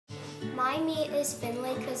My mate is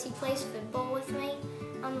Finlay because he plays football with me.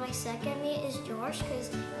 And my second mate is George because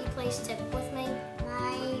he plays tip with me.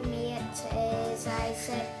 My mate is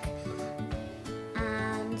Isaac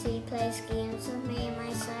and he plays games with me. And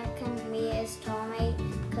my second mate is Tommy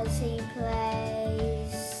because he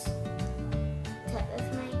plays tip with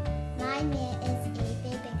me. My mate is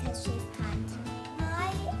Evie because she's kind to me.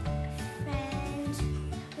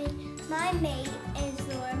 My mate is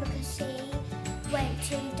Laura because she went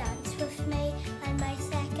to dance with me, and my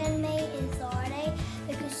second mate is Laurie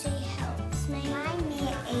because she helps me. My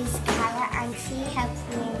mate is Cara and she helps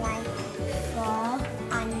me like fall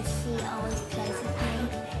and she always plays with me.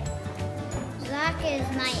 Zach is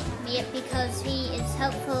my mate because he is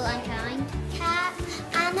helpful and kind.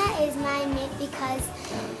 Anna is my mate because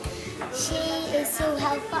she is so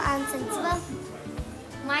helpful and sensible.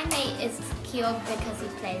 My mate is Kyob because he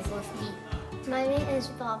plays with me. My mate is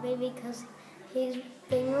Bobby because he's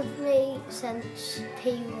been with me since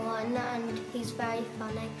P1 and he's very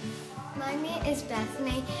funny. My mate is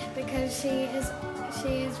Bethany because she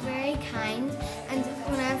is very kind, and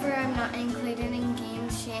whenever I'm not included in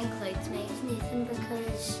games, she includes me. Nathan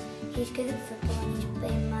because he's good at football and he's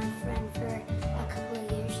been my